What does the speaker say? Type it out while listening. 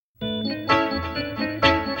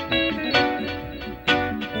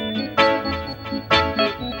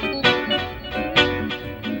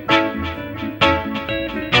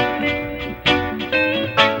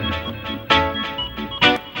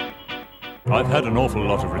I've had an awful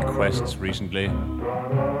lot of requests recently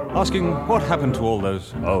asking what happened to all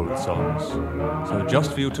those old songs. So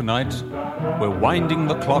just for you tonight, we're winding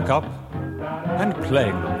the clock up and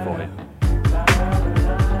playing them for you.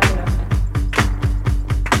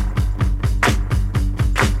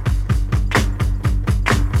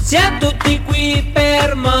 Siamo tutti qui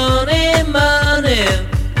per money, money.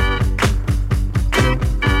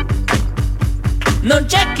 Non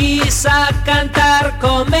c'è chi sa cantar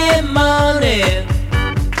come Money.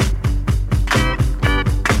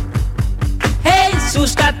 Ehi, su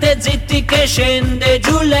state zitti che scende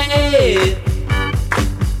giù lei.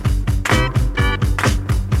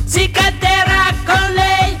 Si canterà con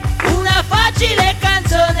lei una facile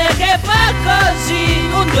canzone che fa così.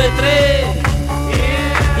 1, 2, 3.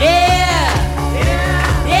 Yeah,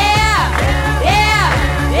 yeah, yeah,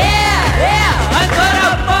 yeah, yeah. Ancora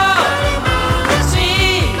un po'.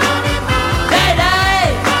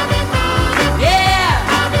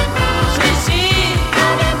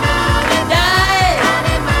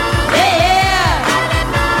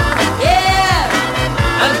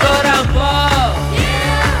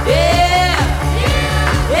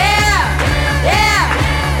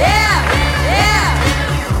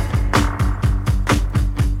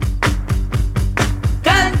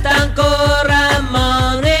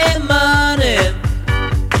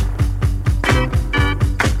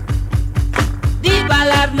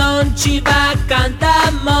 Ci va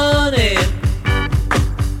cantamone.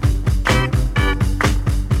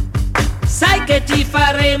 Sai che ti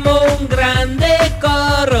faremo un grande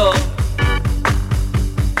coro.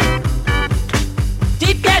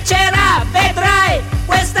 Ti piacerà, vedrai,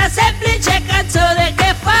 questa semplice canzone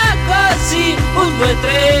che fa così. 1, 2,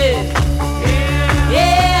 3.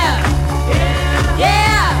 Yeah,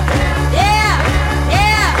 yeah, yeah,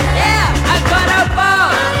 yeah, yeah. Ancora un po'.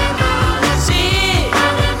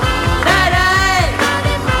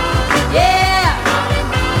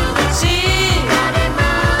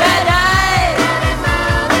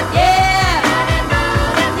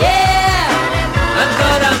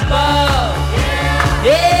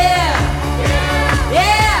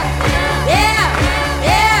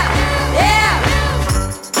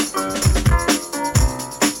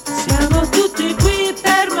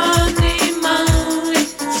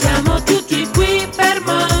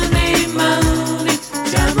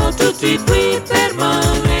 Tutti qui per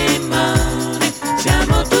money, money.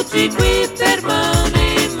 Siamo tutti qui per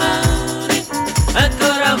money, money.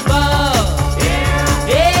 Ancora un po'.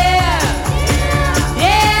 Yeah,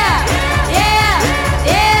 yeah, yeah,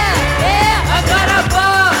 yeah, yeah. Ancora un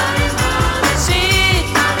po'.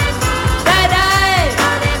 Sì, dai, dai.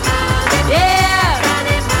 Yeah,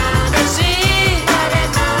 sì,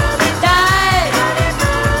 dai.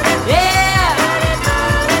 Yeah,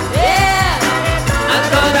 yeah.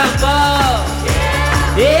 Ancora un po'.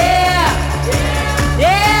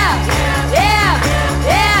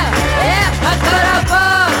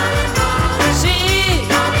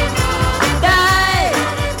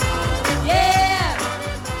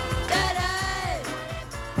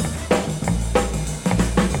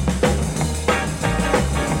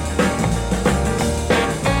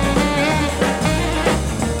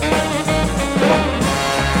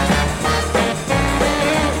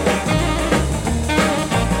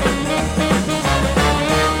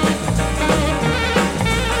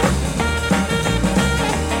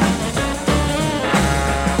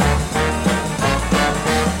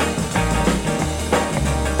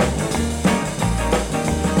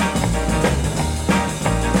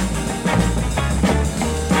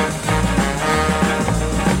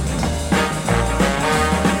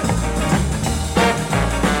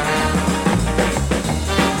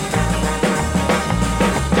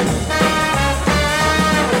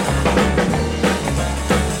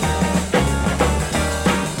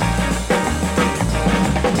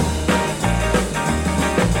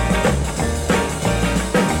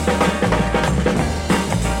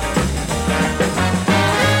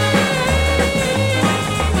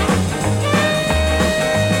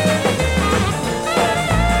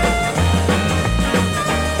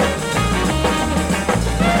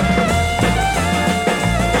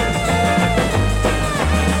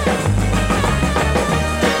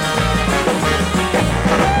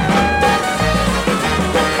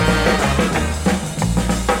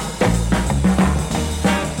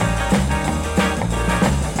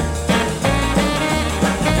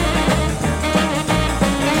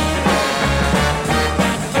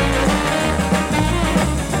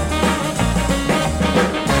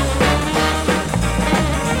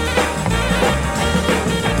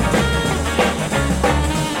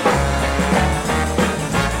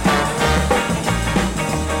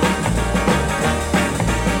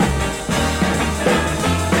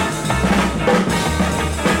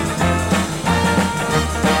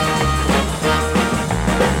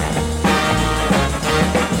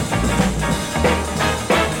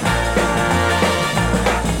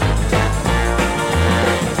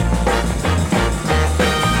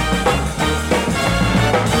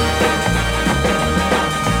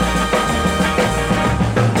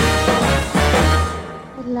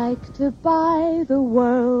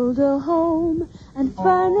 home and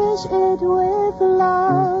furnish it with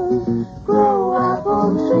love. Grow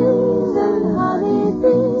apple trees and honey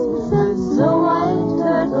bees and snow white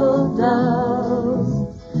turtle doves.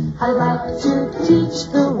 I like to teach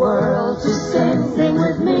the world to sing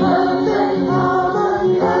with me. Perfect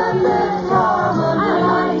harmony, perfect harmony. I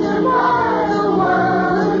like to buy the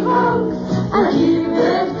world a Coke and keep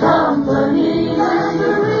it company. That's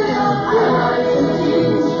the real thing. I like to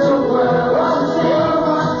teach the world to sing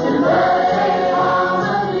with perfect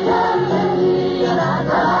harmony, perfect harmony. And I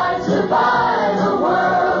like to buy the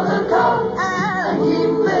world a Coke and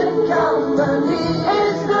keep it company.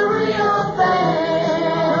 It's the real thing.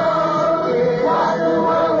 What the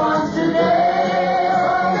world wants today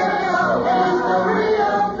is the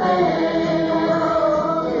real thing.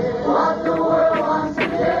 What the world wants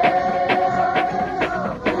today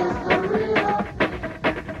is the real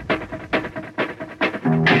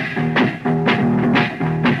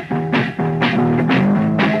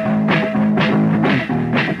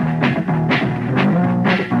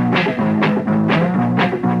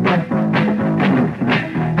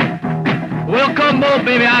Well, come on,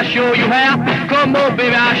 baby, I'll show you how. Come on,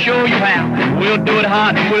 baby, I'll show you how. We'll do it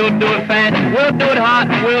hot and we'll do it fast. We'll do it hot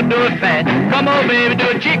and we'll do it fast. Come on, baby, do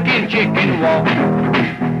a chicken walk.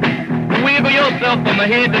 Wiggle yourself from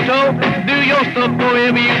head to toe. Do your stuff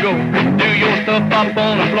wherever you go. Do your stuff up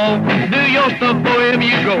on the floor. Do your stuff wherever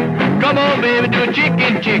you go. Come on, baby, do a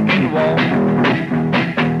chicken walk.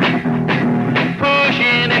 Push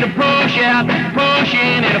in and a push out, push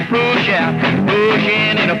in and a push out, push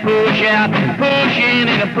in and a push out, push in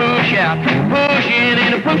and a push out, push in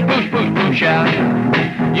and a push out.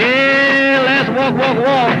 Yeah, let's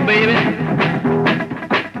walk, baby.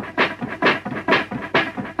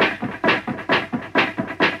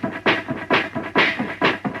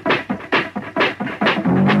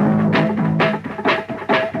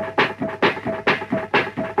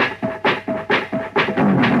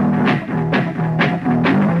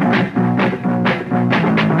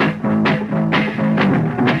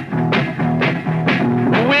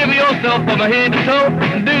 From head to toe,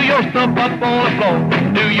 do your stuff up on the floor.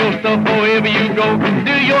 Do your stuff wherever you go.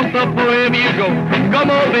 Do your stuff wherever you go. Come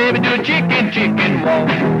on, baby, do a chicken walk.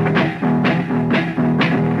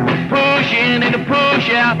 Push in and a push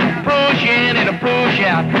out, push in and a push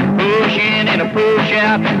out, push in and a push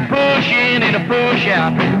out, push in and a push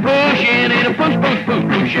out, push in and a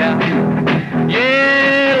push out.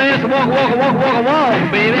 Yeah, let's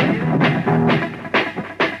walk, baby.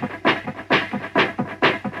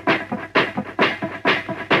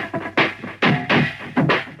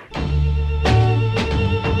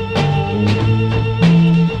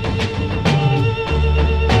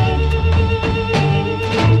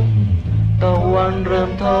เริ่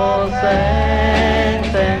มทอแสง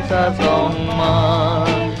สาดส่องมา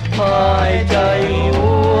พายใจห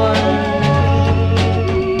วน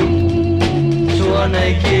ชวนให้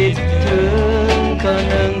คิดถึงคะ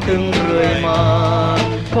นึงถึงเรื่อยมา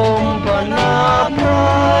คงพนาไพร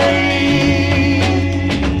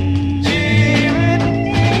ชีวิต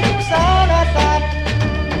สารพัด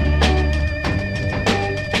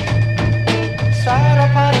สาร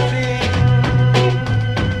พัดสิ่ง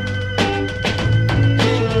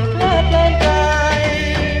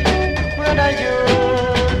ได้อยู่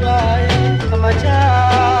ใกล้ธรรมชา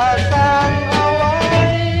ติสร้างเอาไว้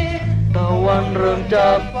ตะวันเริ่มจั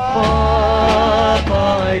บฟ้าพ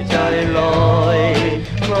ายใจลอย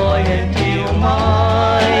คล้อยเห็นทิวไม้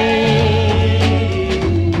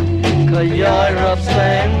ขยายรับแส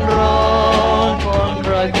งร้อนผ่อนค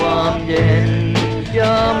ลายความเย็นย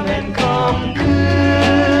ามเห็นค่ำคื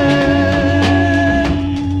น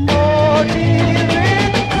โอ้ชีวิ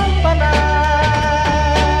ตทั้งปนา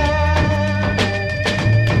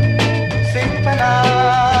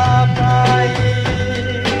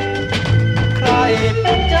ใครเ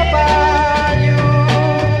ป็นเจ้าป่าอยู่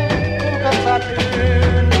คู่กับสัตว์อื่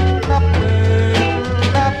นนับหมื่น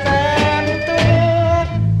นับแสนตัว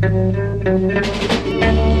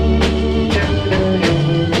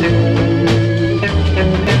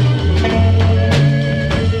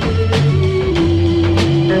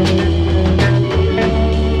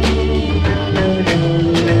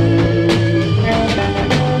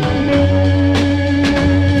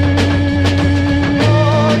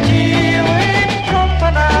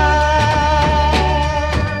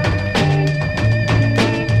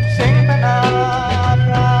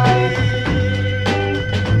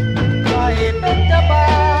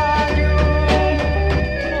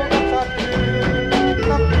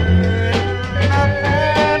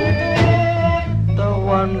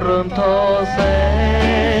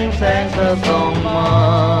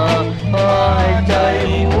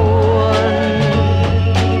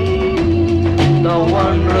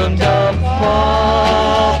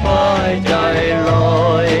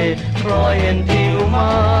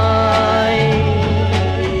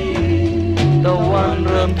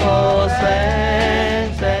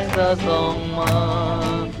ส่องมา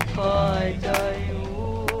พายใจหั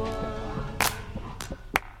ว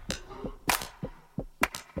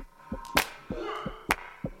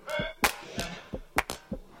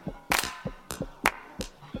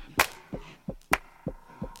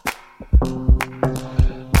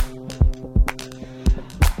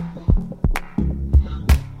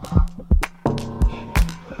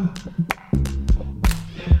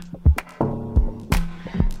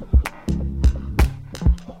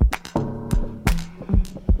Thank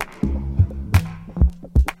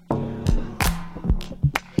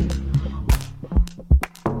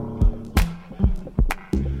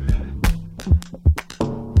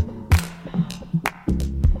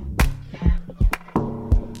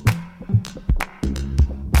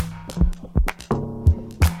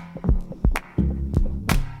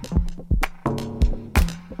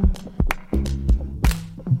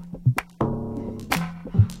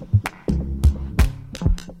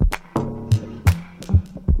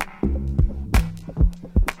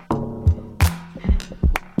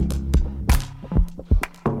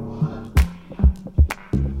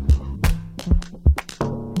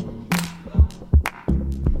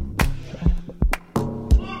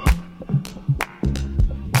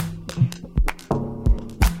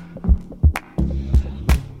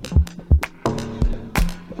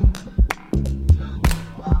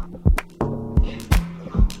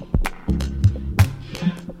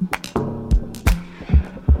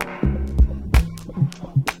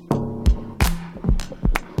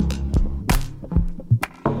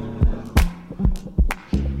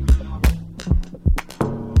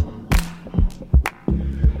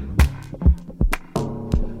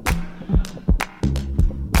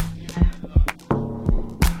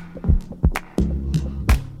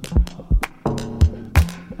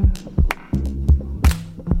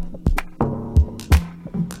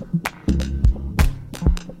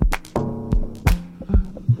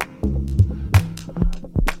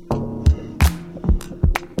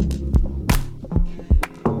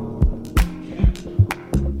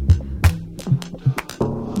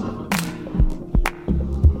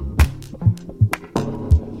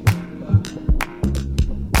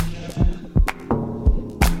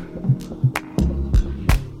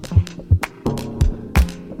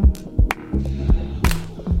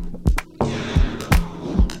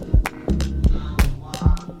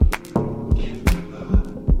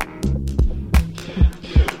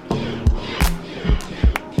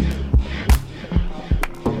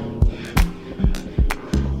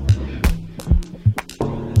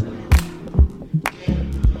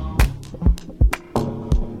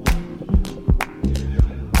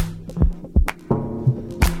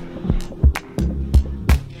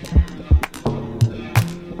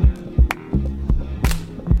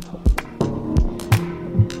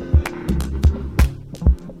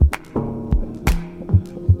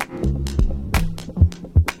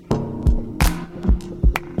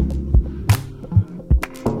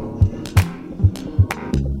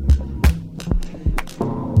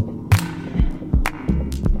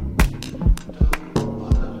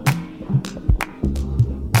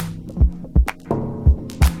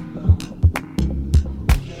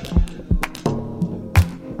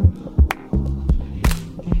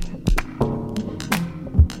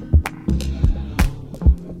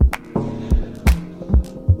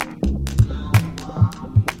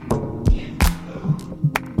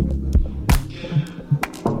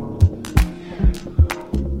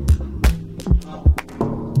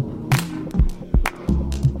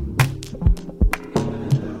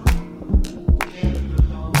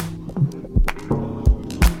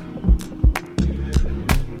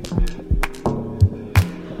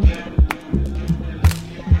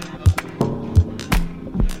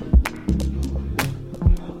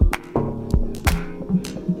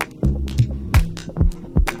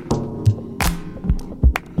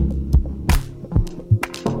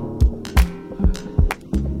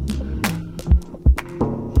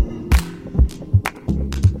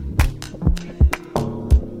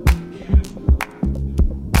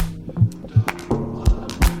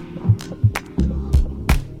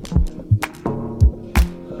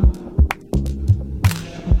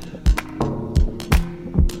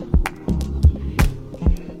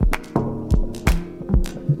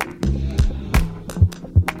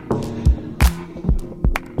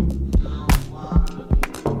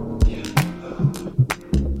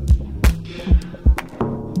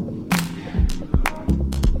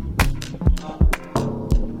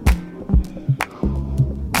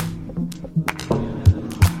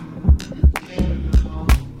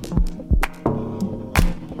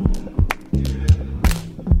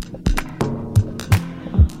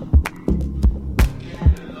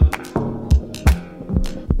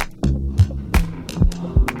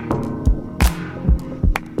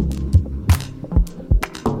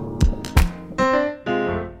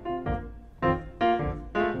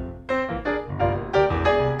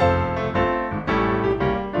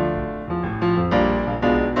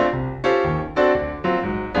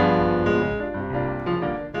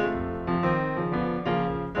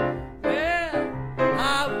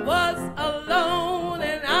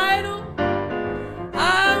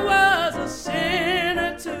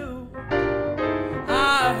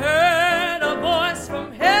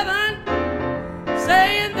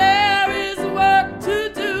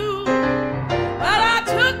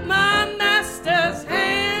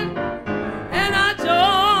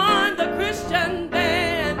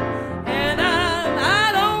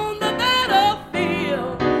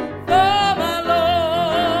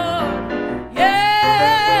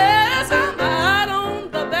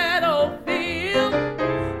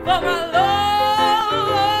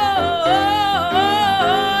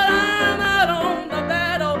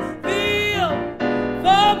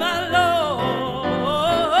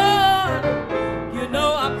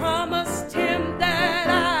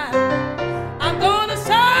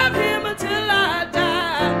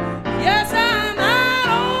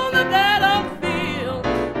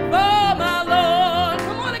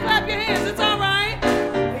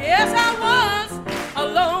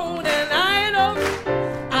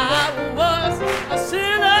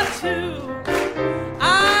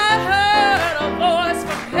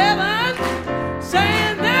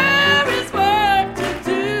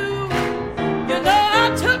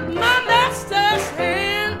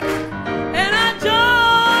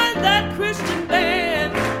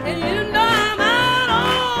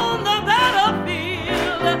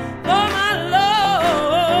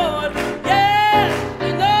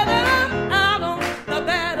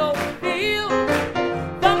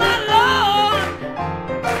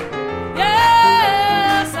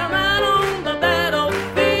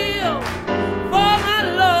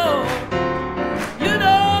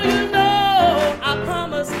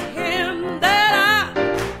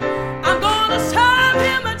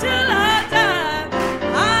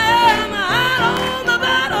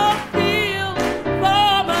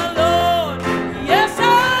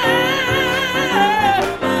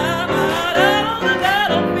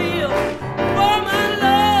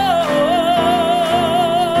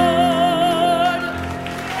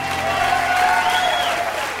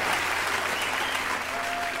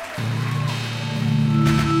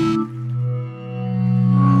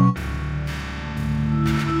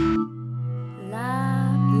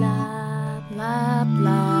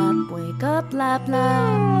blah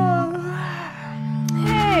blah.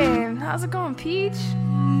 Hey, how's it going, Peach?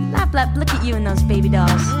 Blah blah. Look at you and those baby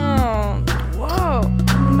dolls. Oh, whoa.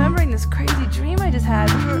 I'm remembering this crazy dream I just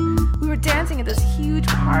had. We were dancing at this huge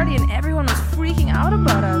party and everyone was freaking out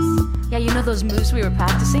about us. Yeah, you know those moves we were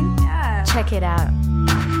practicing? Yeah. Check it out.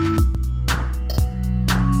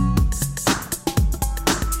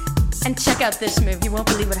 And check out this move. You won't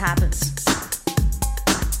believe what happens.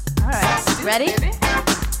 Alright. Ready?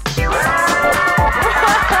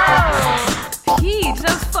 Peach, that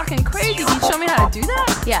was fucking crazy. Can you show me how to do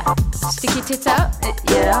that? Yeah. Stick your tits out.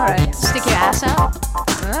 Yeah, alright. Stick your ass out.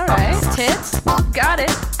 Alright. Tits. Got it.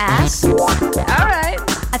 Ass. Alright.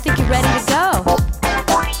 I think you're ready to go.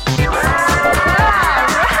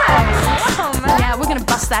 Oh, man. Yeah, we're gonna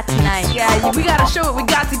bust that tonight. Yeah, we gotta show what we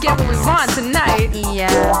got to get what we want tonight. Yeah.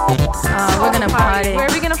 We're gonna party. Where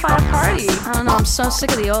are we gonna find a party? I don't know, I'm so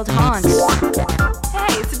sick of the old haunts.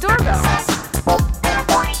 Hey, it's a doorbell.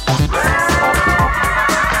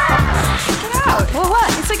 Check it out. Well, what?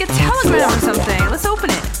 It's like a telegram or something. Let's open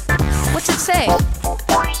it. What's it say?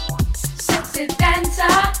 Sexy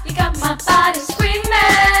dancer, you got my body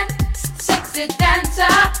screaming. Sexy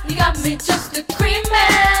dancer, you got me just a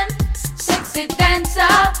creaming. Sexy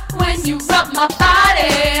dancer, when you rub my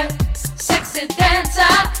body. Sexy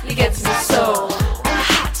dancer, you get me so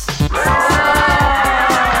hot.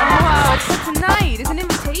 Wow, it's for tonight. It's an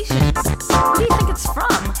invitation. What do you think it's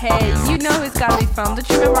from? Hey, you know who it's gotta be from. Don't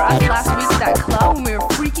you remember us last week at that club when we were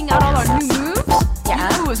freaking out all our new moves? Yeah. You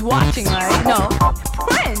know who was watching, right? No.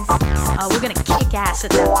 Prince. Oh, we're gonna kick ass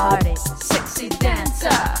at that party. Sexy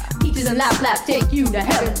dancer, peaches and lap lap take you to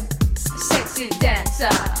heaven. Sexy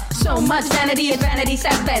dancer, so much vanity and vanity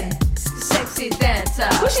 7. Sexy dancer,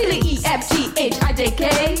 pushing the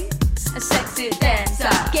EFGHIJK. A sexy dancer,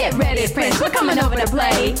 get ready, Prince, we're coming over to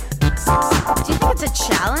play. Do you think it's a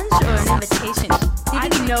challenge or an invitation? Do you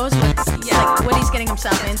think he knows what he's getting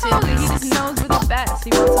himself into? Totally, he just knows we're the best. He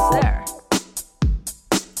wants us there.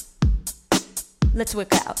 Let's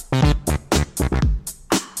work out. We're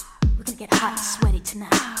gonna get hot and sweaty tonight.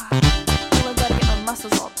 Oh, I gotta get my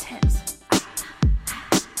muscles all tense.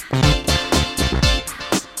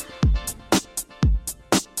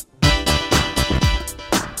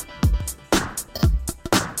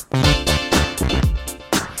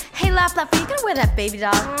 Hey, Lap Lap, are you gonna wear that baby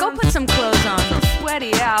doll? Go put some clothes on. Sweaty,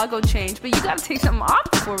 yeah, I'll go change. But you gotta take something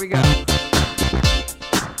off before we go.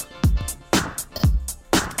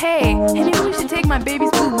 Hey, maybe we should take my baby's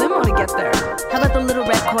blue limo to get there. How about the little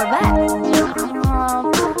red Corvette? I don't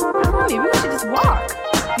know, maybe we should just walk.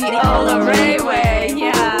 The Ola Ray way,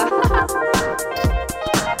 yeah.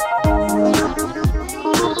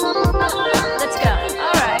 Let's go.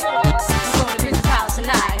 Alright. We're going to Prince's house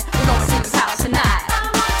tonight. We're going to the palace tonight.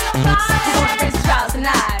 We're going to Prince's house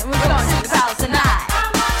tonight. We're going to the palace tonight. We're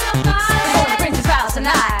going to Prince's house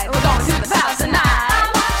tonight. We're going to the palace tonight.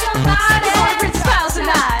 We're going to Prince's house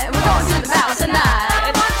tonight. We're going to the palace tonight. We're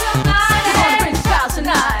going to Prince's house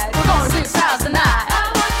tonight. We're going to Prince's house tonight.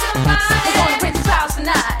 We're going to Prince's house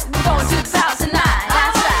tonight. We're going to the palace tonight.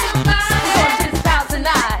 That's right. We're going to Prince's house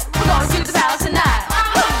tonight. We're going to the palace tonight.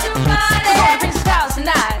 We're going to Prince's house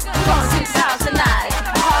tonight. We're going to the palace tonight.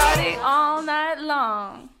 Party all night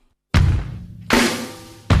long.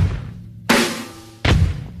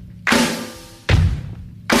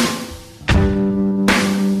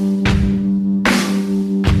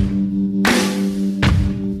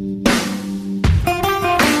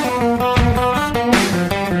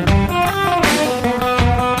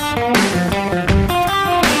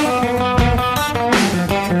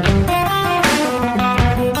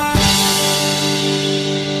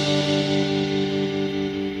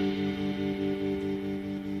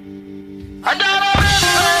 I got a red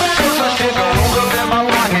so I stick a roll up in my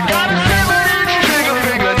pocket. Got a 7-inch trigger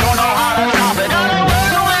finger, don't know how to stop it. Got a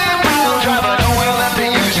runaway pile driver, no will let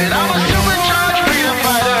me use it. I'm a supercharged freedom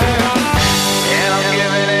fighter, and I'm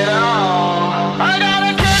giving it all. I got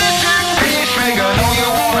a kinetic peacemaker, know you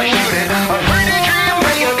wanna shoot it. A pretty dream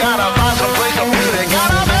maker, gotta find some place to put it.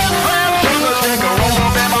 Got a best friend, so I stick a roll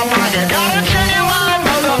up in my pocket. Got a genuine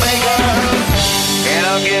mother maker, and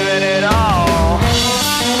I'm giving it all.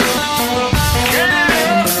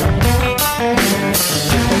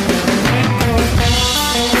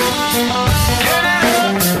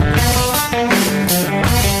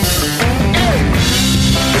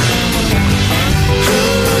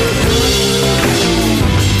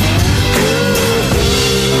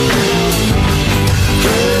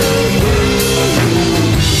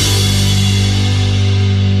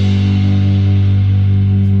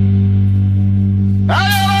 I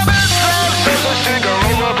got a best friend.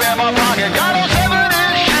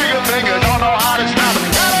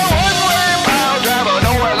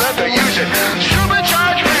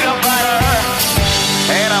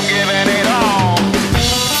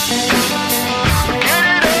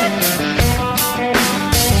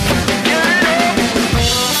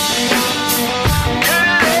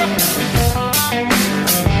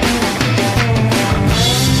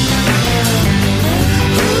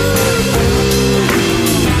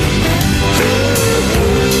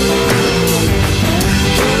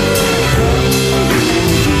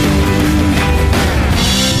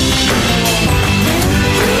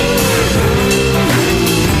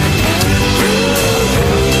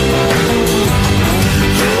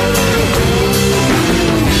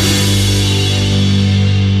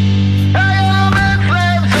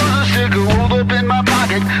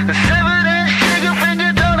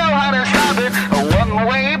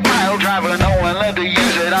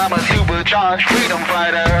 large freedom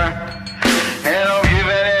fighter. And I'm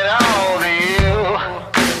giving it all to you.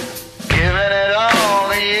 Giving it all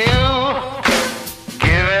to you.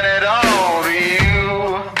 Giving it all to you.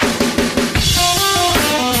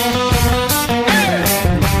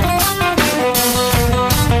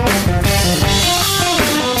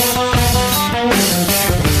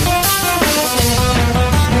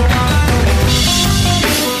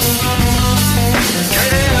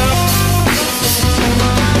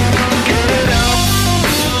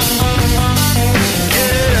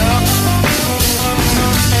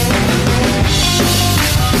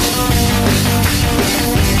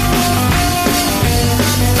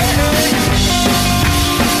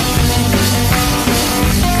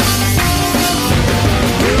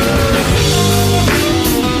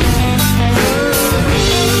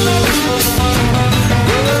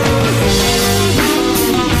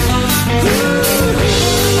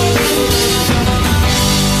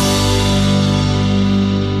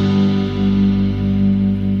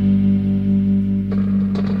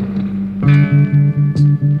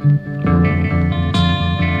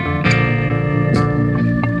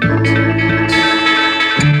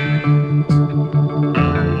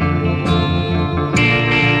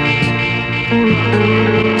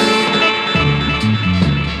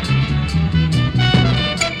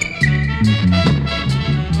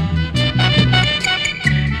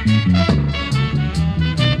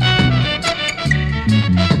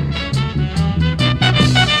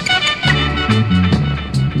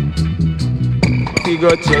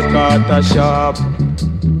 Go check out a shop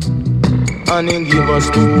and then give us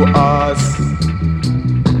 2 hours.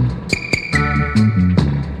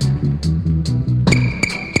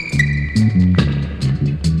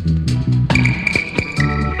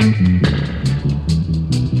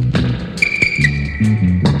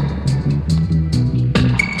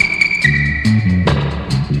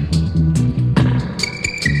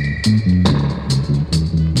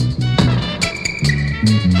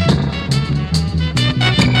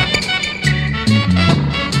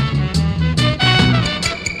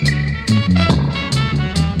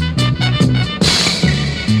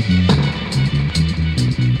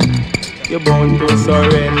 You're bound to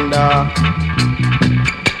surrender.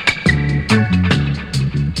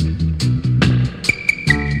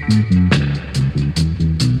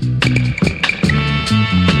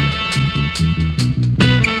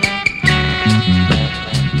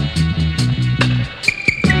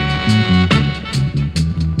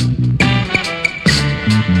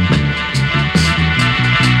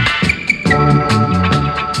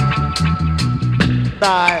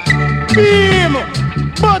 Beam,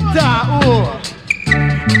 butter, oh.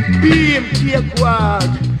 Beam, cake walk.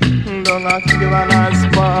 Don't have to give an ass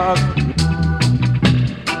spark.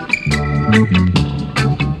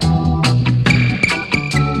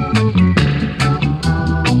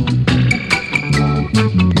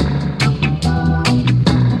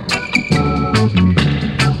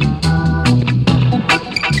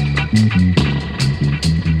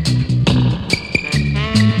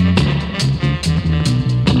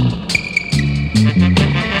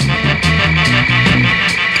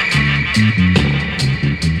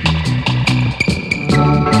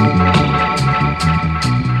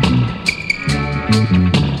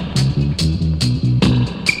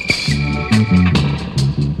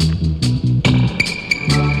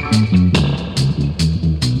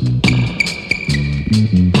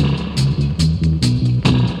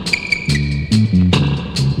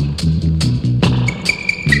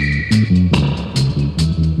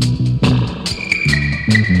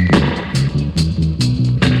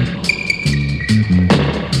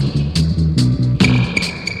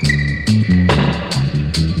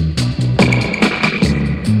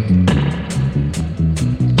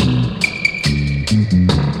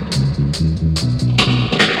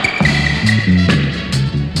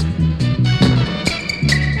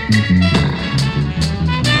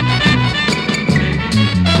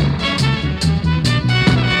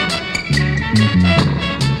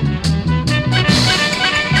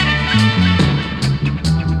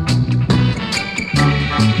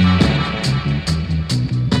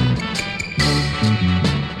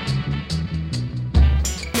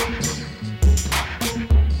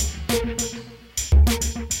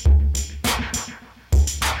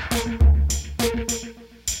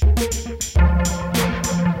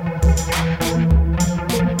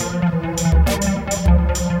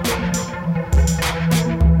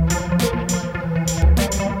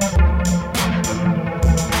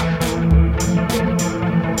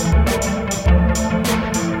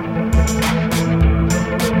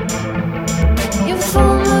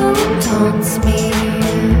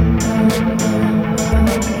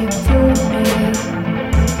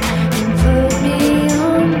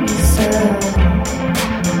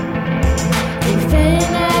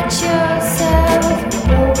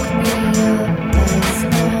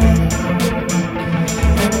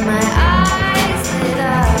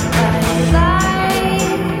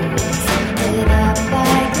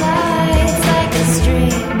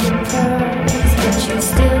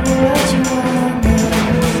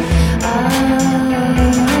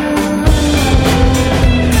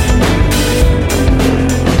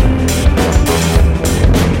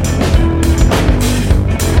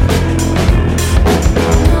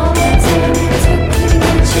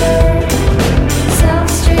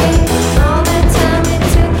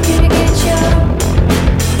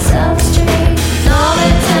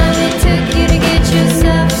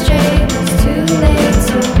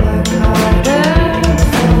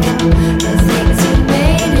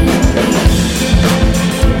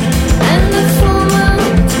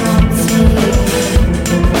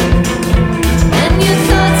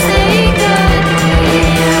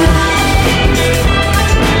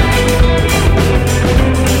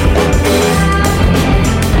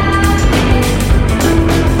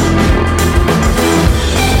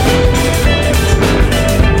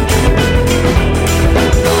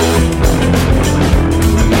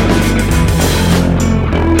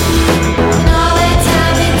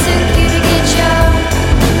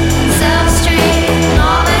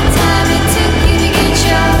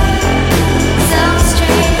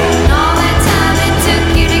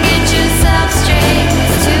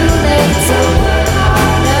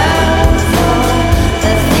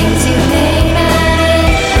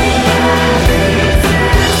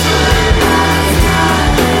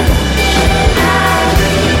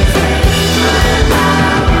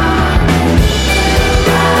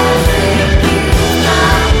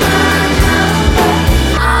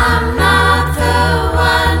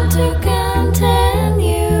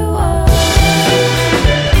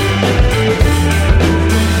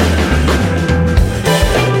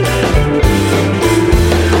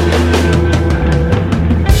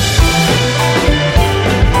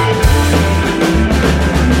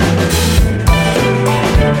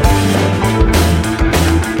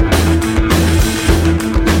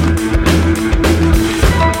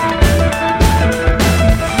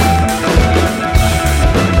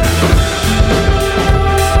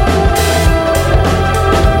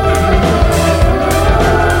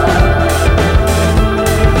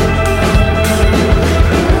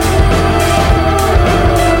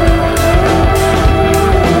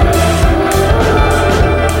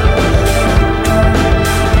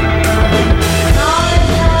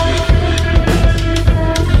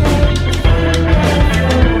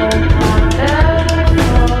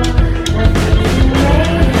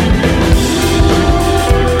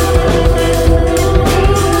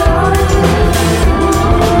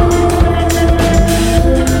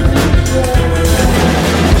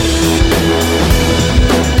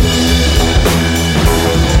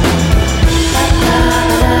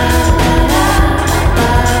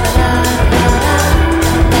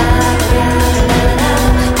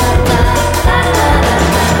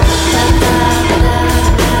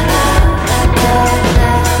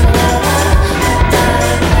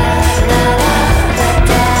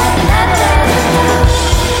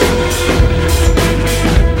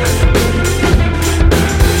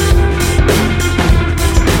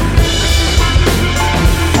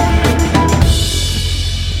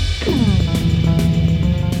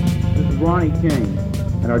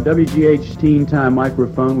 WGH Teen Time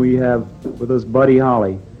microphone, we have with us Buddy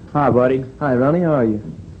Holly. Hi, Buddy. Hi, Ronnie. How are you?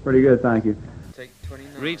 Pretty good, thank you.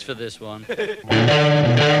 Reach for this one.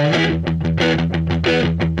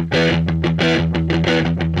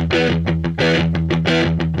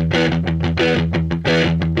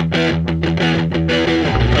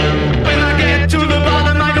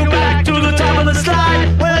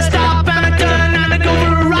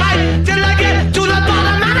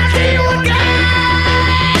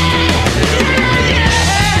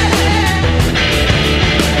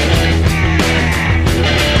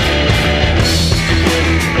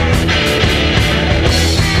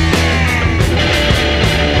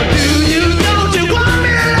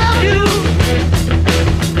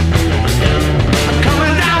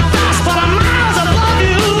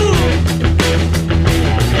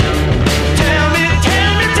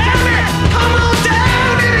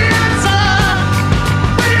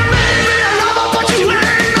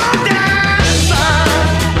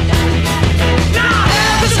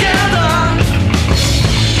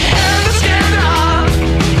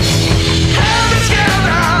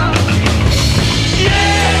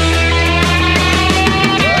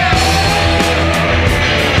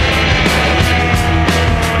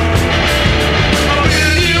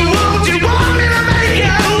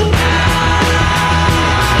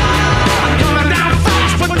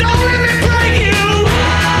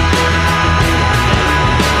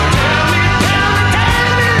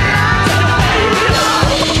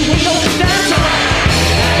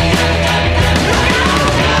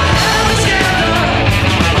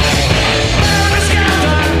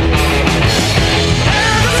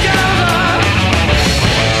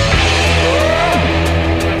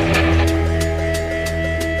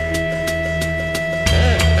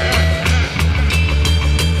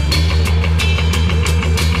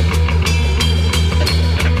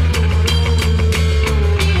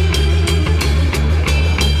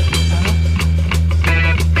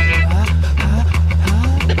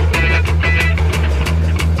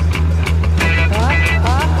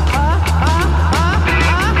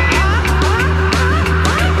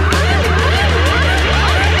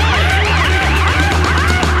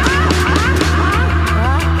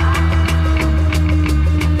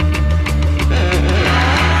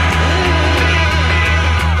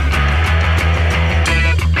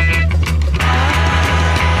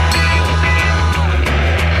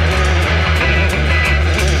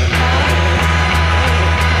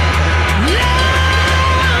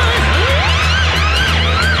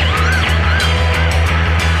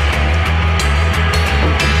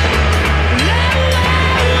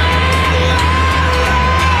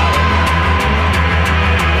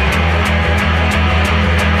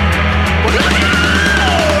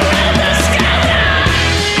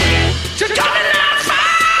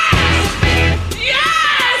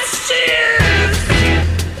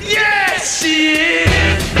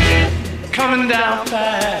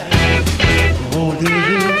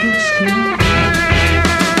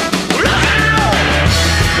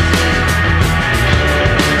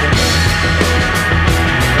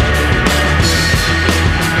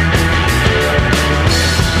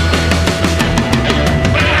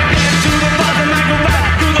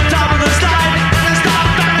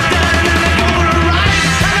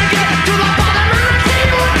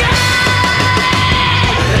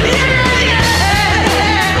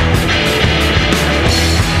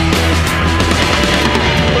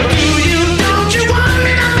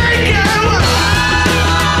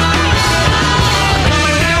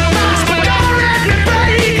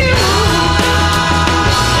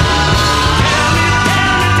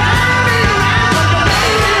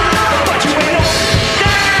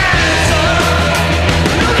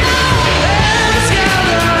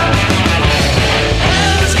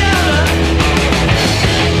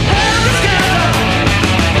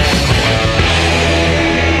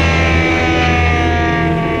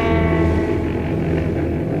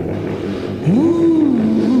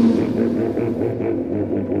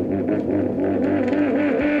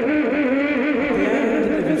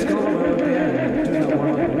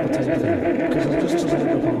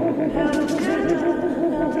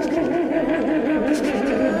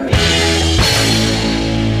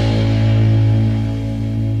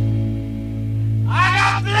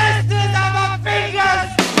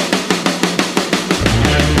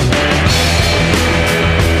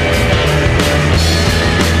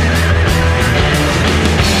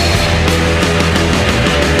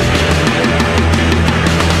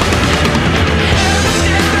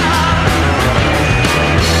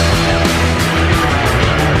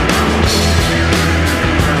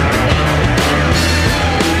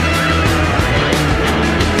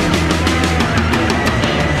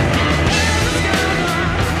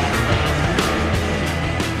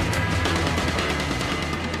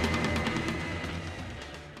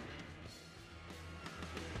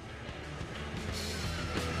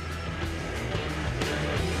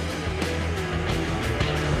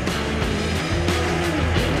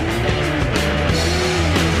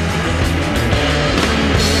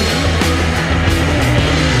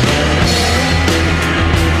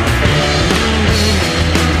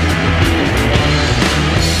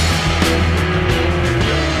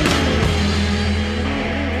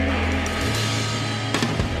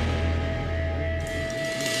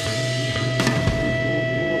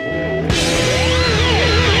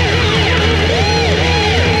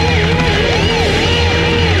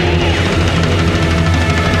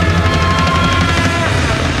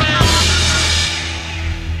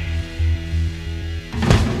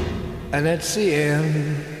 let's the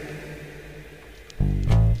end.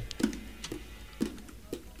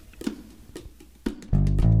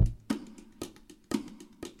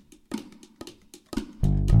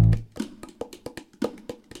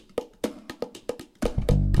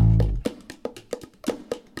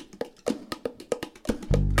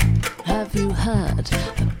 Have you heard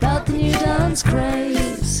about the new dance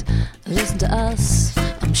craze? Listen to us,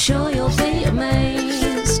 I'm sure you'll be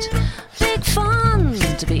amazed. Big fun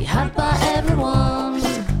to be had by everyone.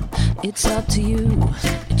 It's up to you,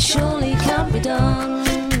 it surely can be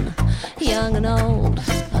done. Young and old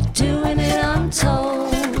are doing it, I'm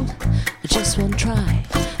told. Just one try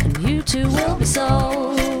and you too will be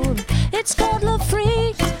sold. It's called Love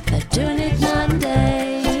Freak, they're doing it night and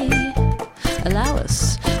day. Allow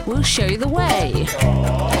us, we'll show you the way.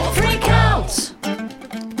 Freak out!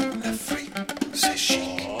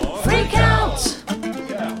 Freak out!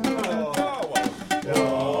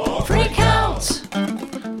 Freak out!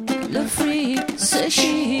 Le freak, c'est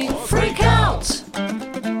chic. Freak out!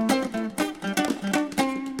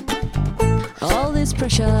 All this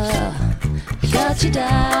pressure got you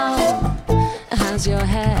down. How's your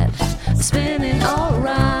head spinning all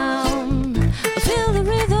around? Feel the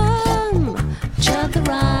rhythm, chant the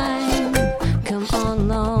rhyme. Come on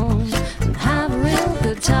along and have a real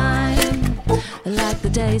good time. Like the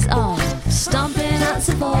days of stomping at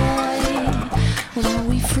Savoy. Well, now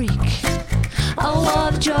we freak, oh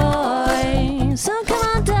what a joy. So come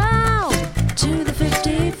on down to the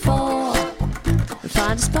 54 and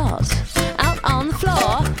find a spot out on the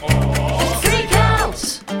floor. Freak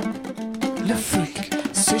out! Le freak,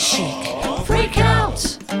 c'est chic. Freak out!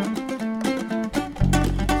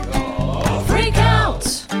 Freak out!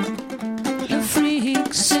 Le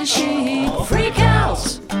freak, c'est chic. Freak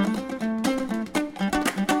out!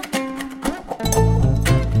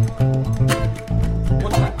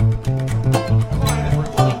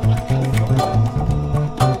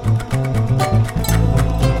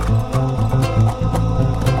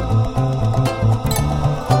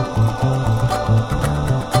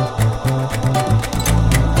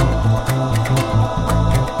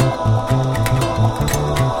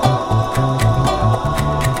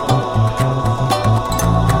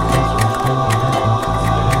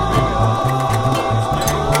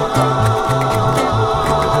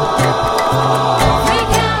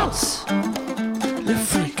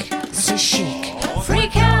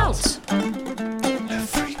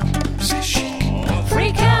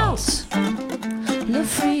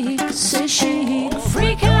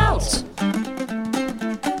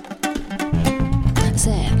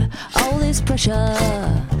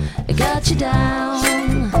 It got you down.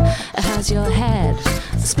 It has your head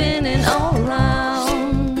spinning all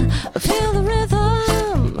around. Feel the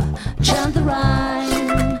rhythm, chant the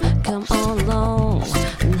rhyme. Come on along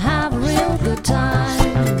and have a real good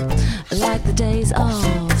time. Like the days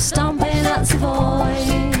of stomping at Savoy.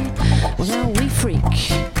 Well, now we freak,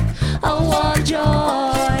 oh what a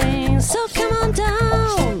joy. So come on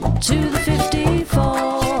down to the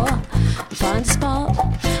 54. Find a spot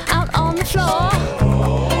out on the floor.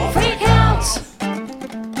 Freak out!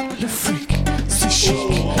 Le freak, c'est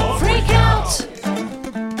chic. Freak out!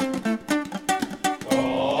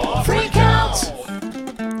 Freak out!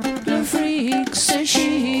 Le freak, c'est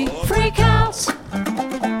chic. Freak out!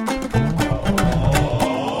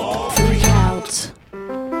 Freak out!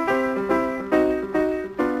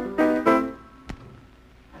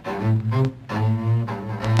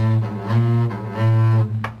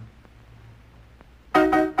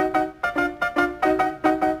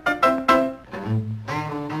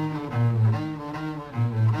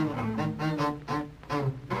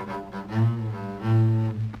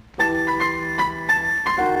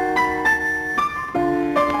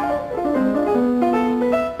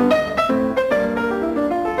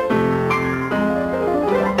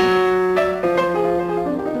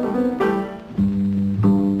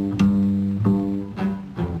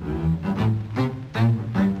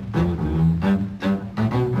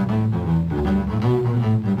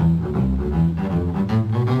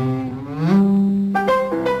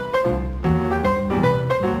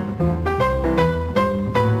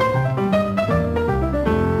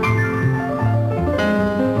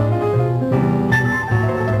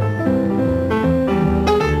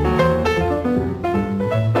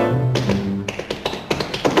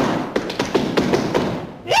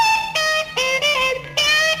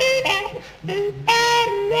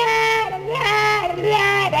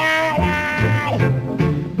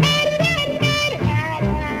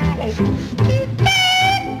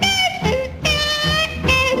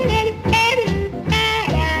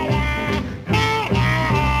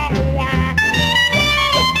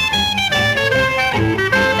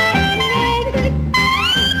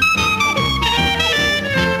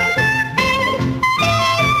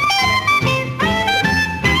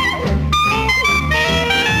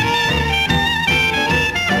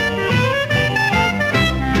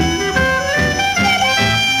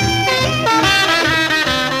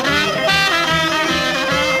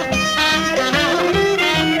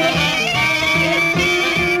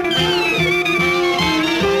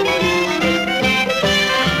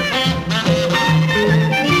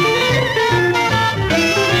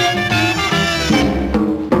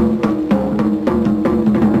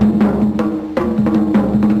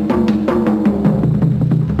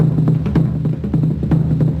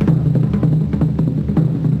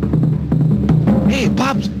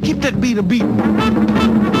 beat a beat.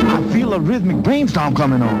 I feel a rhythmic brainstorm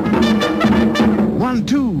coming on. 1,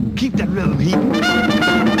 2, keep that rhythm heating.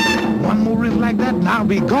 One more riff like that and I'll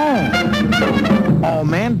be gone. Oh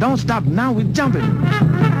man, don't stop now, we're jumping.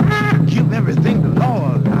 Give everything to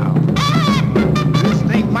Lord now. This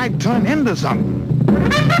thing might turn into something.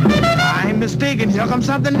 I ain't mistaken, here comes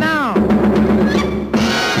something now.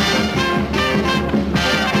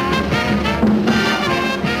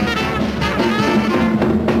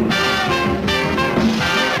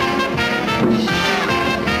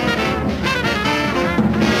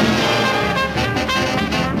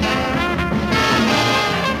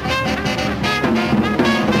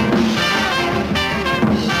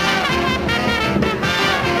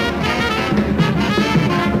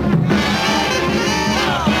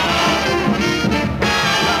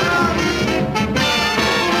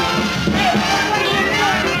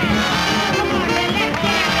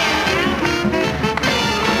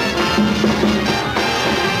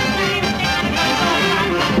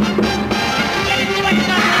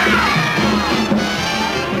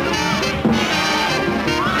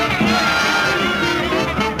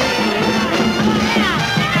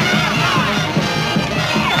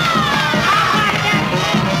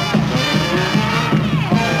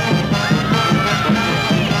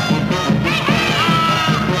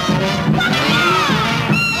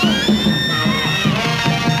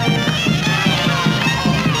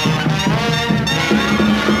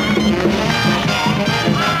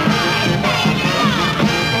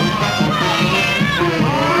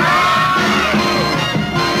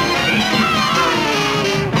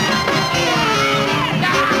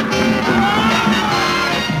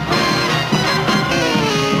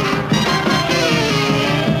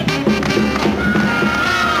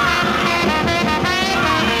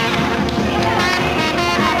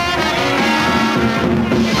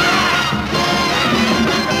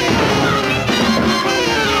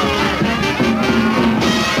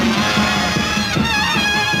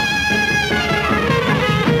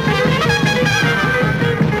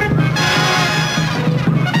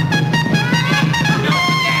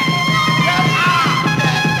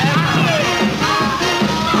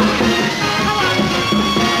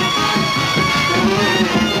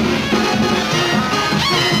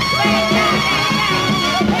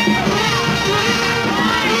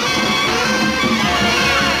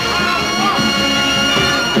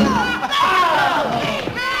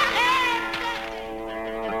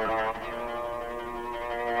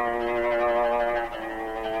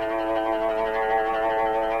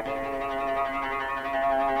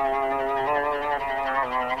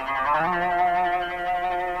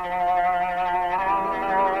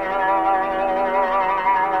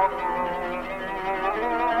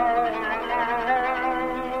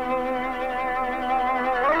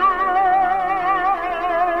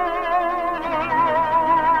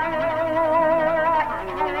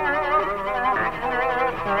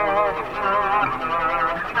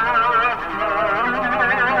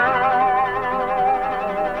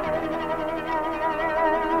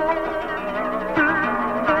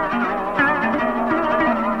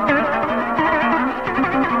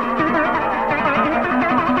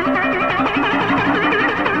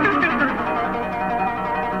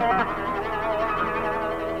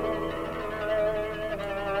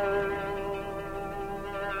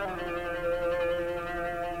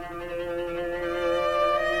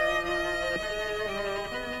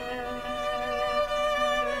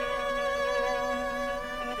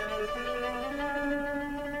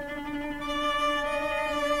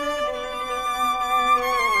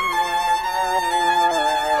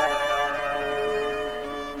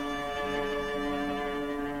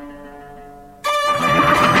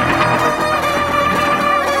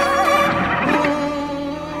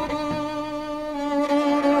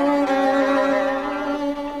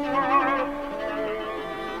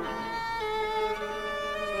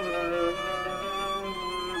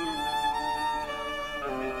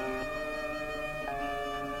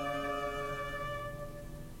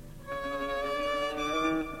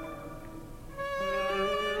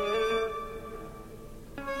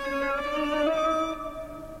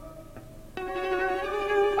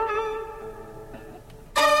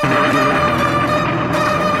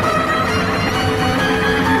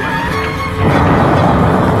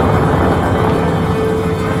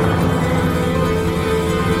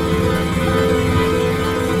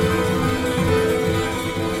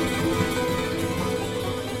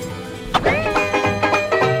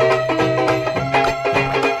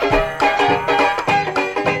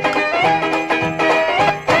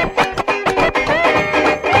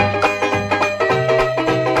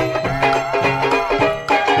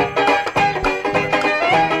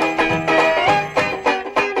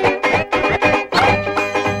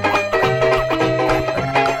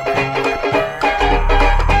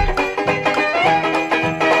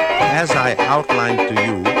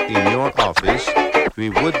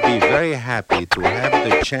 would be very happy to have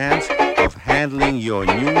the chance of handling your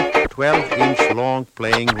new 12-inch long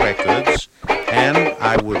playing records, and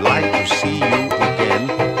I would like to see you again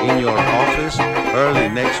in your office early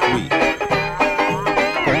next week.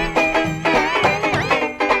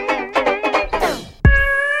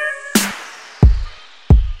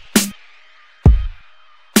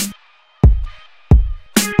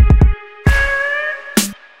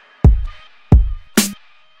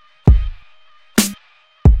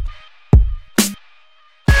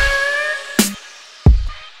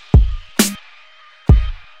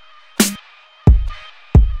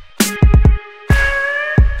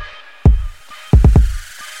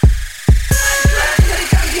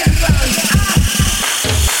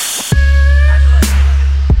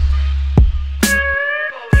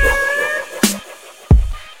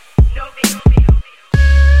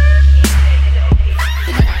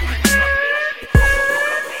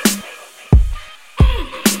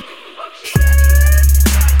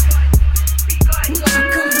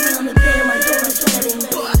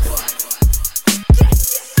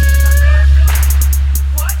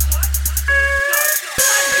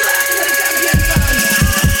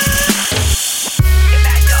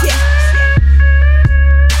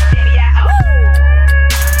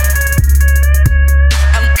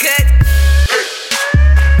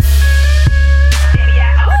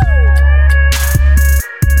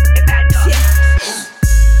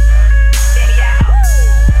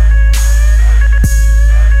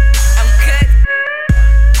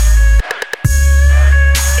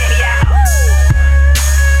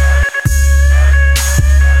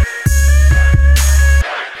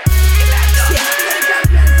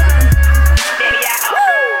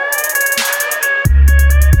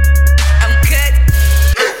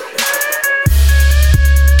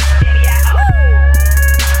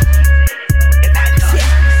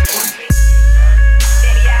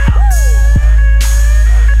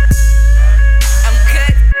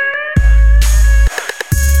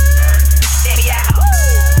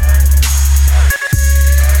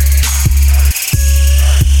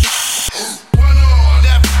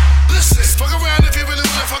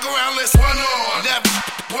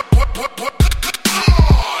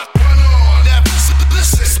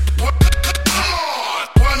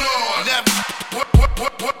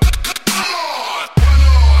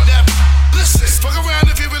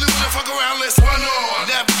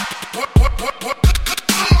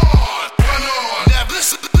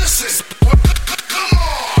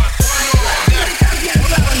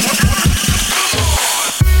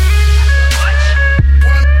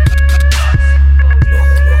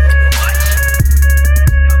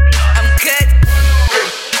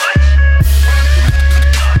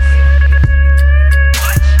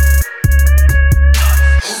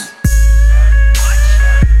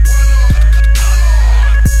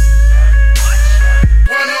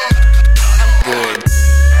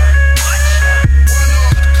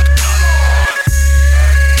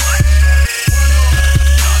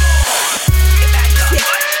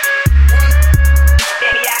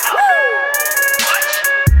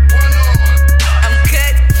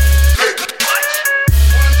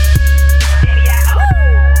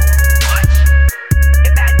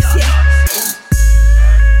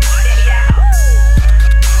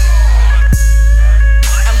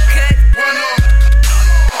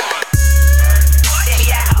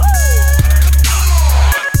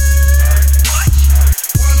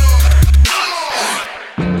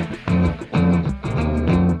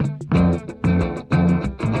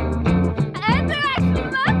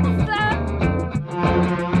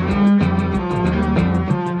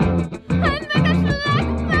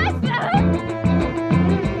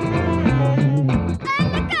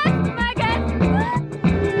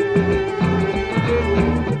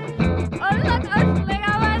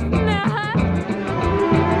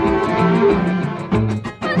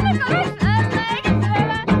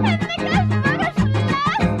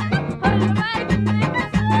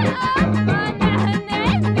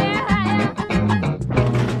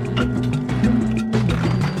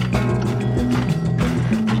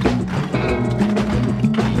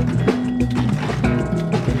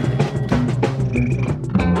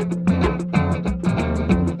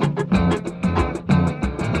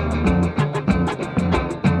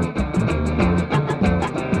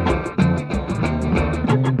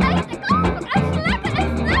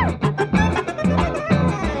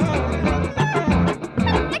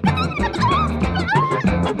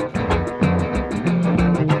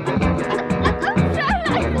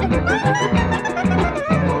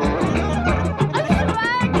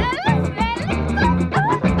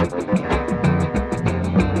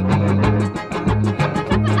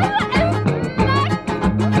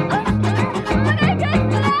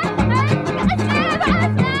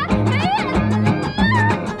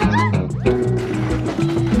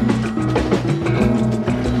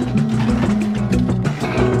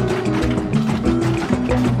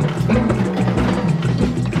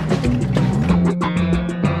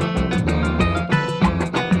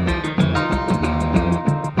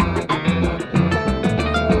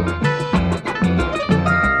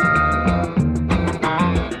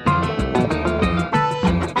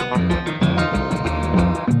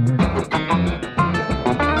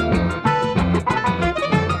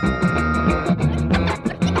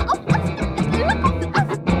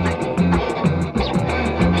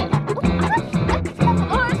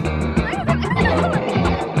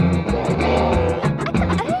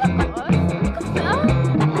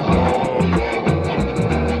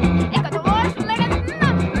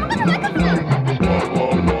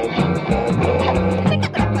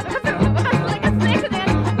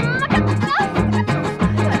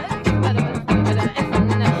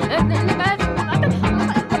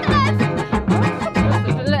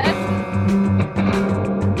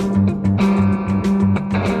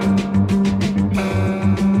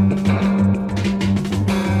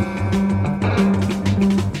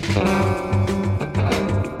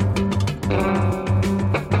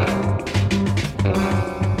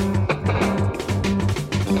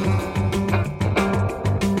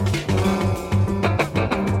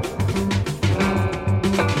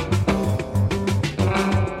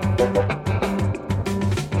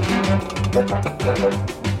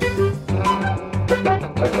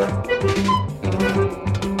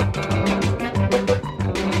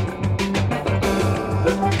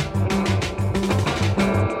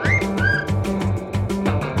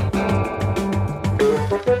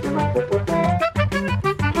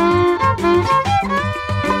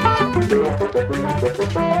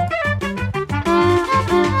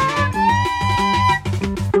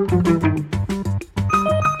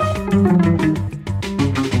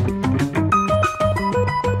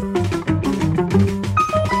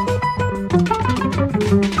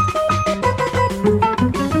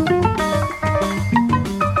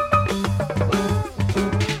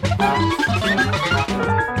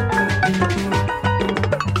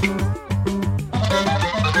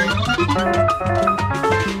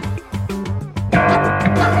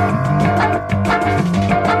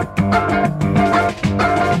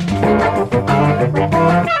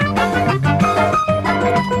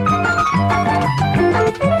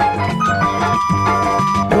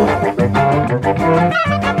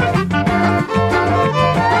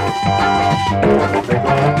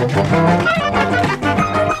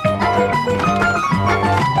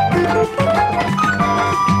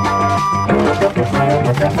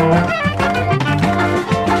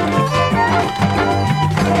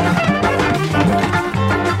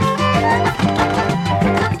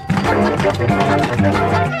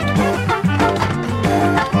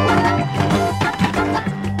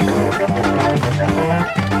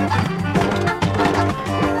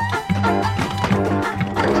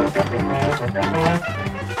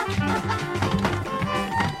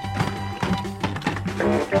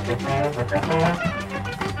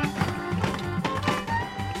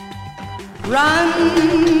 Run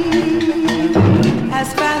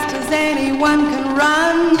as fast as anyone can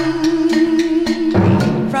run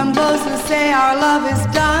from those who say our love is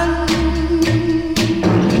done,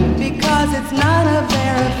 because it's none of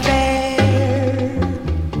their affair.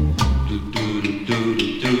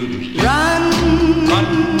 Run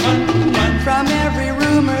from every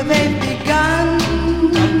rumor they've begun.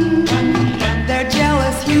 Their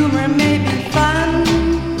jealous humor may be fun,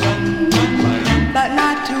 but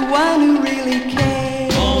not to one who really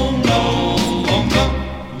cares. Oh no, oh no.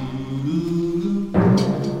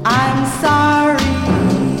 I'm sorry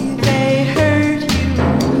they hurt you.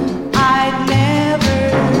 I'd never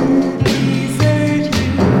desert you.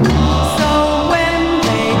 So when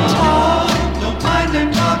they talk, don't mind them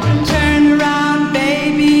talking. Turn around,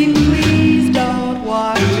 baby, please don't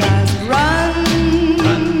walk. Just run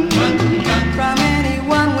from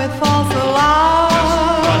anyone with false alarms.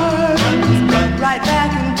 Right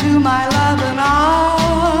back into my love and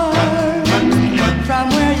arms, from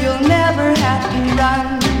where you'll never have to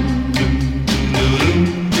run.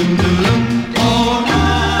 Oh,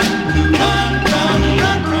 run, run, run,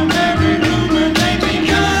 run from every rumor they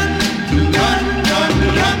begun. Run, run,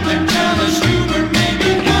 run, their jealous humor may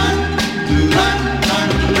be fun. Run, run,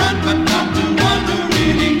 run, but not the one who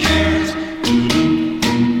really cares.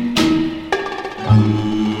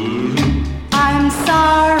 I'm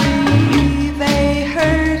sorry they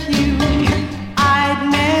hurt you. I'd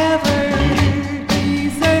never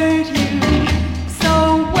desert you. So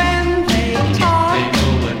when they talk, pay no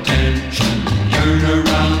attention. Turn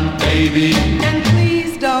around, baby, and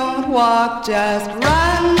please don't walk. Just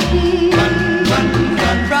run.